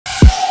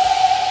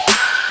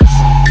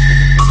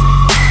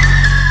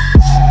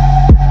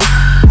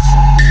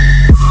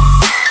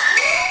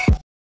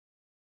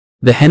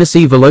The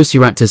Hennessey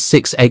Velociraptor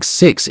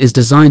 6x6 is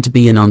designed to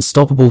be an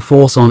unstoppable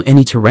force on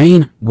any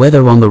terrain,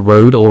 whether on the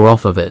road or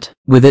off of it.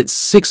 With its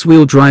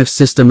 6-wheel drive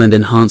system and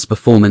enhanced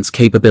performance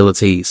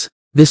capabilities,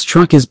 this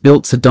truck is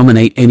built to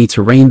dominate any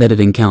terrain that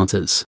it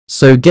encounters.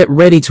 So get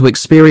ready to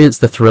experience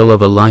the thrill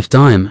of a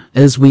lifetime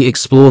as we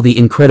explore the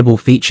incredible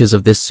features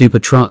of this super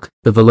truck,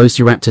 the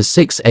Velociraptor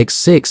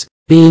 6x6.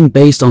 Being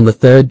based on the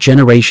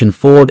third-generation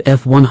Ford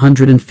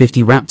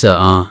F-150 Raptor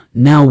R,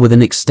 now with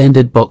an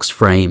extended box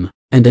frame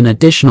and an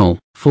additional,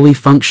 fully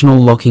functional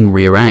locking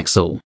rear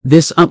axle.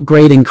 This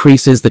upgrade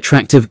increases the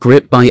tractive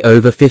grip by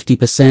over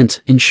 50%,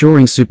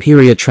 ensuring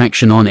superior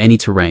traction on any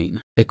terrain.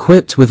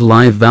 Equipped with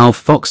live valve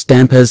Fox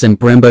dampers and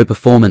Brembo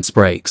performance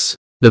brakes,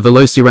 the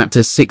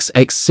Velociraptor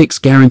 6x6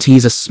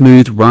 guarantees a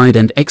smooth ride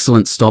and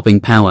excellent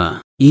stopping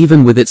power.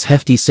 Even with its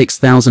hefty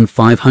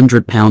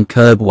 6,500-pound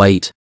curb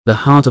weight, the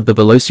heart of the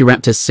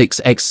Velociraptor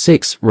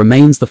 6x6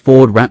 remains the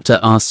Ford Raptor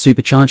R's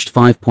supercharged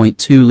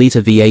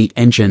 5.2-liter V8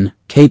 engine,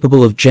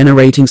 capable of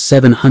generating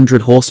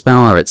 700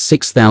 horsepower at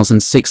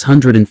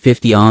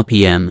 6,650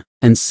 RPM,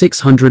 and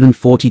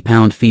 640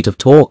 pound-feet of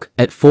torque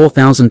at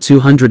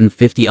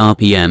 4,250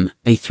 RPM.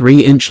 A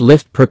 3-inch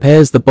lift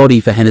prepares the body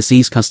for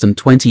Hennessey's custom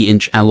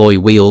 20-inch alloy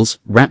wheels,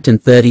 wrapped in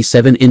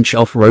 37-inch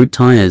off-road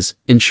tires,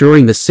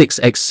 ensuring the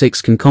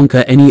 6x6 can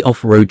conquer any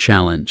off-road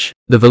challenge.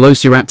 The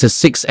Velociraptor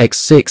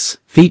 6x6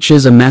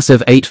 features a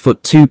massive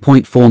 8-foot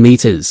 (2.4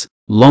 meters)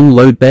 long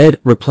load bed,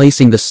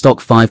 replacing the stock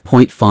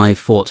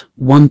 5.5-foot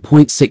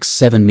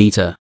 (1.67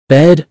 meter)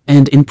 bed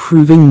and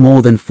improving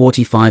more than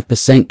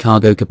 45%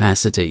 cargo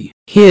capacity.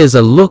 Here's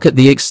a look at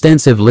the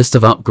extensive list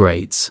of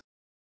upgrades.